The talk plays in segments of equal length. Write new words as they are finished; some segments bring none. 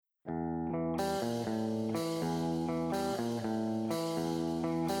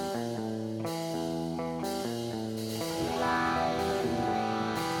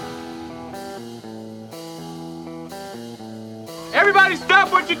Everybody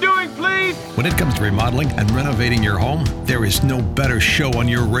stop what you're doing, please! When it comes to remodeling and renovating your home, there is no better show on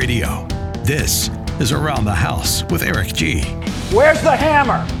your radio. This is Around the House with Eric G. Where's the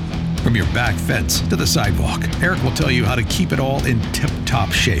hammer? From your back fence to the sidewalk, Eric will tell you how to keep it all in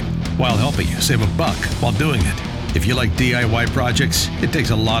tip-top shape while helping you save a buck while doing it. If you like DIY projects, it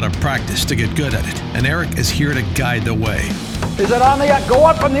takes a lot of practice to get good at it, and Eric is here to guide the way. Is it on the, go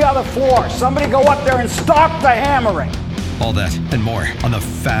up on the other floor. Somebody go up there and stop the hammering. All that and more on the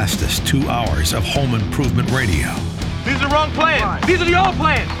fastest 2 hours of home improvement radio. These are the wrong plans. These are the old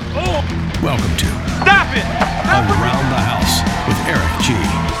plans. Oh. Welcome to Stop it! Around the House with Eric G.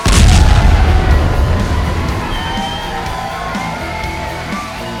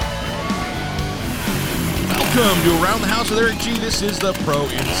 Welcome to Around the House with Eric G. This is the Pro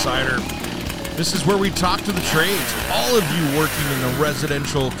Insider. This is where we talk to the trades. All of you working in the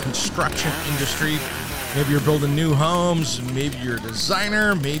residential construction industry. Maybe you're building new homes. Maybe you're a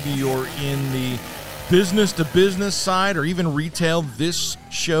designer. Maybe you're in the business-to-business side or even retail. This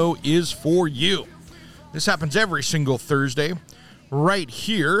show is for you. This happens every single Thursday right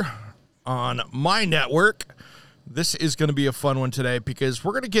here on my network. This is going to be a fun one today because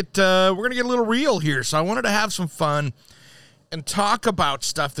we're going to get a little real here. So I wanted to have some fun and talk about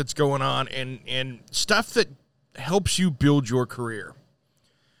stuff that's going on and stuff that helps you build your career.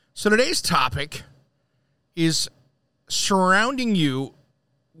 So today's topic is surrounding you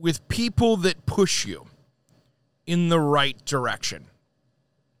with people that push you in the right direction.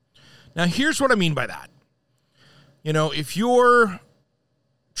 Now, here's what I mean by that. You know, if you're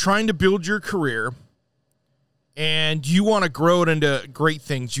trying to build your career and you want to grow it into great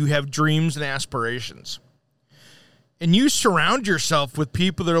things, you have dreams and aspirations, and you surround yourself with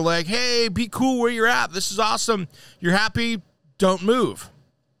people that are like, hey, be cool where you're at. This is awesome. You're happy. Don't move.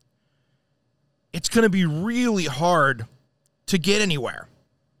 It's going to be really hard to get anywhere.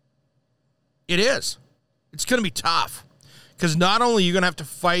 It is. It's going to be tough because not only are you going to have to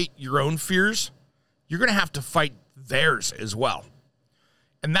fight your own fears, you're going to have to fight theirs as well.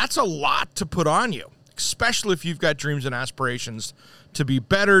 And that's a lot to put on you, especially if you've got dreams and aspirations to be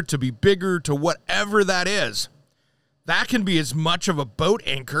better, to be bigger, to whatever that is. That can be as much of a boat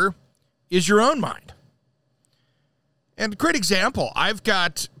anchor as your own mind. And a great example, I've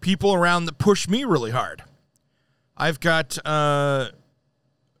got people around that push me really hard. I've got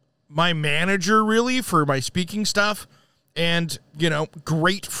my manager, really, for my speaking stuff, and, you know,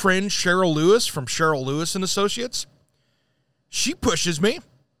 great friend Cheryl Lewis from Cheryl Lewis and Associates. She pushes me.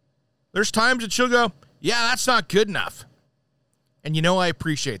 There's times that she'll go, yeah, that's not good enough. And, you know, I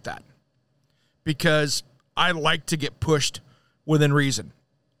appreciate that because I like to get pushed within reason.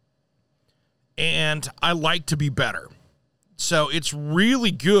 And I like to be better. So it's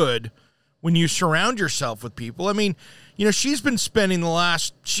really good when you surround yourself with people. I mean, you know, she's been spending the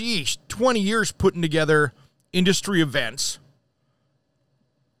last, 20 years putting together industry events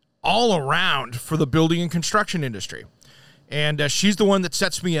all around for the building and construction industry. And she's the one that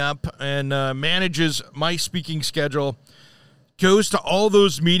sets me up and manages my speaking schedule, goes to all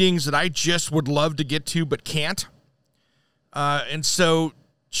those meetings that I just would love to get to but can't. And so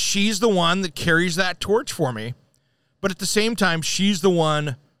she's the one that carries that torch for me. But at the same time, she's the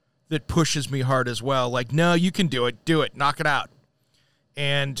one that pushes me hard as well. Like, no, you can do it, knock it out.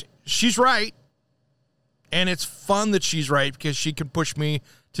 And she's right. And it's fun that she's right because she can push me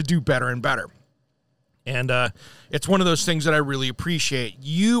to do better and better. And it's one of those things that I really appreciate.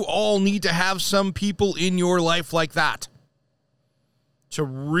 You all need to have some people in your life like that to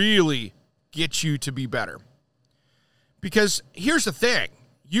really get you to be better. Because here's the thing.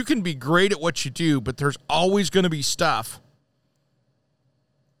 You can be great at what you do, but there's always going to be stuff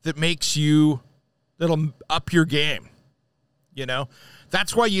that that'll up your game. You know,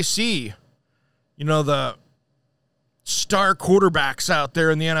 that's why you see, you know, the star quarterbacks out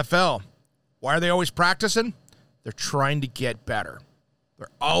there in the NFL. Why are they always practicing? They're trying to get better. They're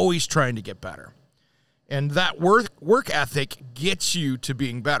always trying to get better. And that work ethic gets you to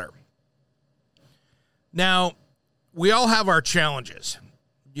being better. Now, we all have our challenges.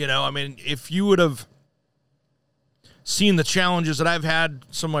 You know, I mean, if you would have seen the challenges that I've had,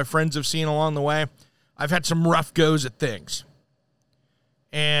 some of my friends have seen along the way, I've had some rough goes at things.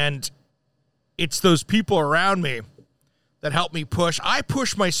 And it's those people around me that help me push. I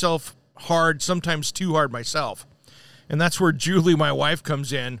push myself hard, sometimes too hard myself. And that's where Julie, my wife,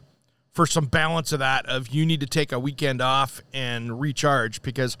 comes in for some balance of that, of you need to take a weekend off and recharge,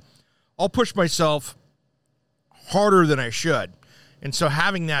 because I'll push myself harder than I should. And so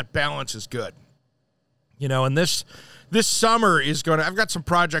having that balance is good. You know, and this summer is I've got some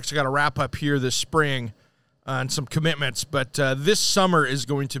projects I got to wrap up here this spring and some commitments. But this summer is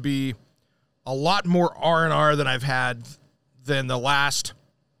going to be a lot more R&R than I've had than the last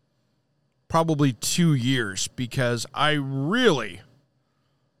probably 2 years, because I really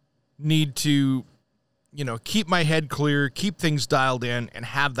need to, keep my head clear, keep things dialed in, and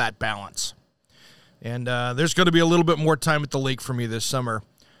have that balance. And there's going to be a little bit more time at the lake for me this summer,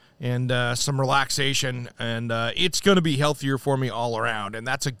 and some relaxation, and it's going to be healthier for me all around, and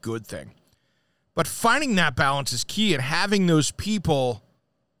that's a good thing. But finding that balance is key, and having those people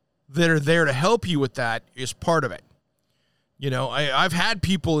that are there to help you with that is part of it. I've had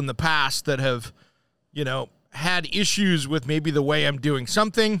people in the past that have, had issues with maybe the way I'm doing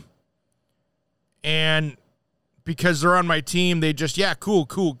something, and because they're on my team, they just, cool,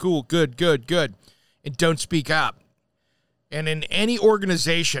 good, and don't speak up. And in any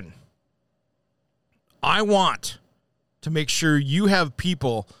organization, I want to make sure you have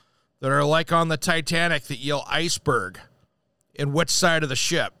people that are like on the Titanic that yell iceberg and which side of the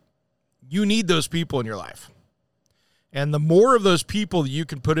ship. You need those people in your life. And the more of those people that you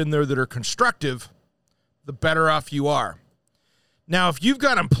can put in there that are constructive, the better off you are. Now, if you've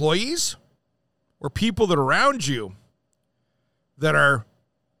got employees or people that are around you that are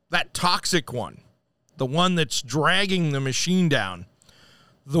that toxic one, the one that's dragging the machine down,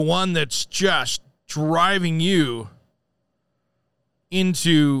 the one that's just driving you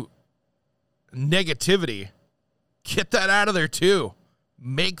into negativity, get that out of there too.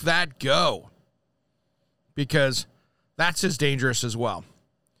 Make that go, because that's as dangerous as well.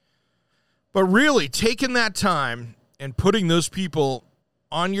 But really, taking that time and putting those people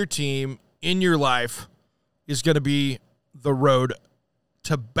on your team, in your life, is going to be the road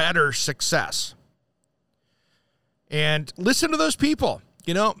to better success. And listen to those people.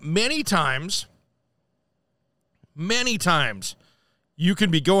 Many times, you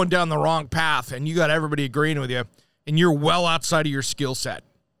can be going down the wrong path and you got everybody agreeing with you, and you're well outside of your skill set.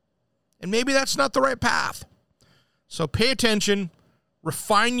 And maybe that's not the right path. So pay attention,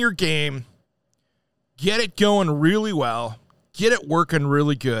 refine your game, get it going really well, get it working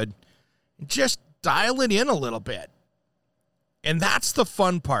really good, and just dial it in a little bit. And that's the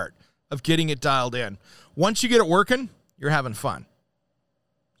fun part of getting it dialed in. Once you get it working, you're having fun.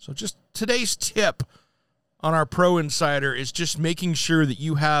 So just today's tip on our Pro Insider is just making sure that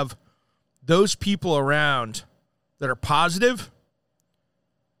you have those people around that are positive,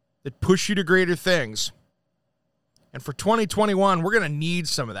 that push you to greater things. And for 2021, we're going to need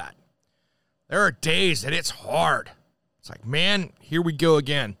some of that. There are days that it's hard. It's like, man, here we go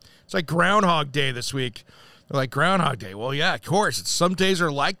again. It's like Groundhog Day this week. They're like, Groundhog Day. Well, yeah, of course. Some days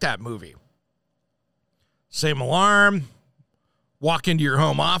are like that movie. Same alarm. Walk into your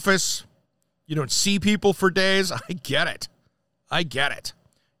home office. You don't see people for days. I get it.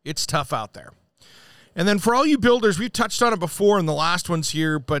 It's tough out there. And then for all you builders, we've touched on it before in the last ones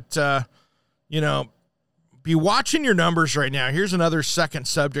here, but, be watching your numbers right now. Here's another second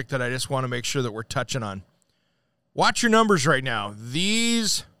subject that I just want to make sure that we're touching on. Watch your numbers right now.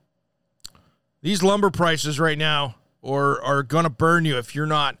 These lumber prices right now are going to burn you if you're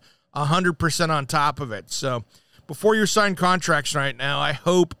not 100% on top of it. So before you sign contracts right now, I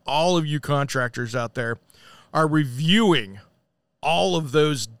hope all of you contractors out there are reviewing all of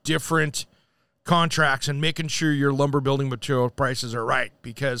those different contracts and making sure your lumber building material prices are right,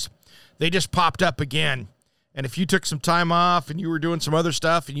 because they just popped up again. And if you took some time off and you were doing some other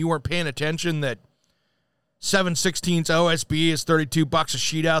stuff and you weren't paying attention that 7/16 OSB is $32 a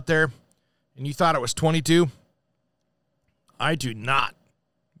sheet out there and you thought it was 22, I do not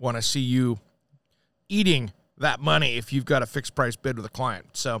want to see you eating that money if you've got a fixed price bid with a client.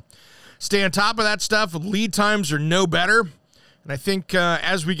 So stay on top of that stuff. Lead times are no better. And I think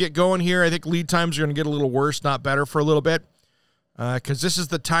as we get going here, I think lead times are going to get a little worse, not better for a little bit. Because this is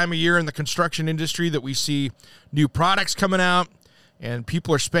the time of year in the construction industry that we see new products coming out and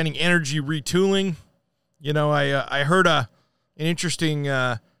people are spending energy retooling. I heard an interesting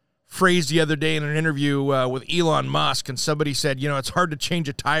phrase the other day in an interview with Elon Musk, and somebody said, it's hard to change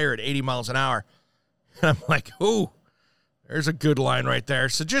a tire at 80 miles an hour. And I'm like, oh, there's a good line right there.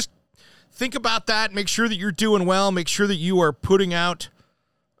 So just think about that. Make sure that you're doing well. Make sure that you are putting out,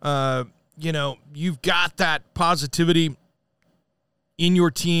 you've got that positivity in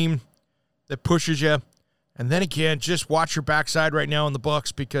your team that pushes you. And then again, just watch your backside right now in the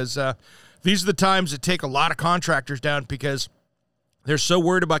books, because these are the times that take a lot of contractors down, because they're so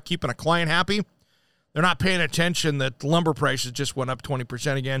worried about keeping a client happy. They're not paying attention that the lumber prices just went up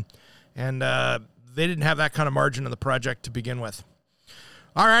 20% again. And they didn't have that kind of margin in the project to begin with.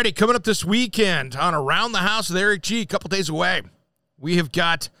 All righty, coming up this weekend on Around the House with Eric G, a couple days away, we have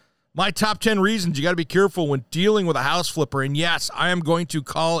got My top 10 reasons you got to be careful when dealing with a house flipper. And yes, I am going to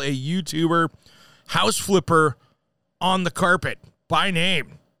call a YouTuber house flipper on the carpet by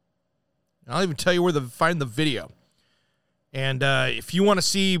name. I'll even tell you where to find the video. And if you want to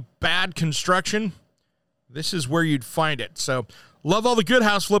see bad construction, this is where you'd find it. So love all the good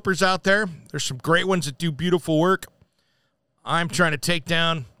house flippers out there. There's some great ones that do beautiful work. I'm trying to take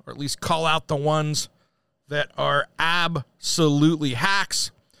down, or at least call out, the ones that are absolutely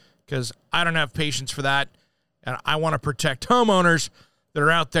hacks, because I don't have patience for that, and I want to protect homeowners that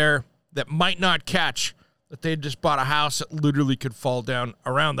are out there that might not catch that they just bought a house that literally could fall down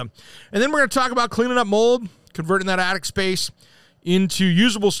around them. And then we're going to talk about cleaning up mold, converting that attic space into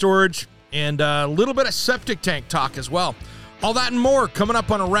usable storage, and a little bit of septic tank talk as well. All that and more coming up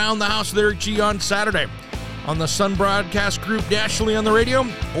on Around the House with Eric G on Saturday on the Sun Broadcast Group, nationally on the radio,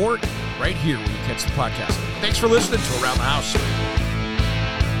 or right here where you catch the podcast. Thanks for listening to Around the House.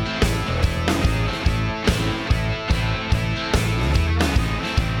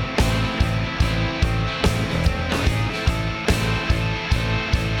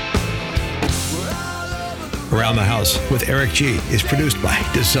 Around the House with Eric G is produced by,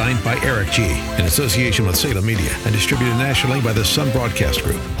 designed by Eric G, in association with Salem Media, and distributed nationally by the Sun Broadcast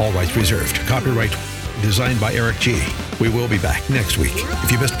Group. All rights reserved. Copyright designed by Eric G. We will be back next week.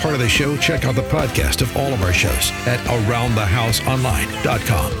 If you missed part of the show, check out the podcast of all of our shows at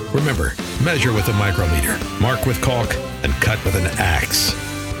AroundTheHouseOnline.com. Remember, measure with a micrometer, mark with caulk, and cut with an axe.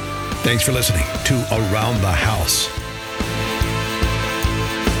 Thanks for listening to Around the House.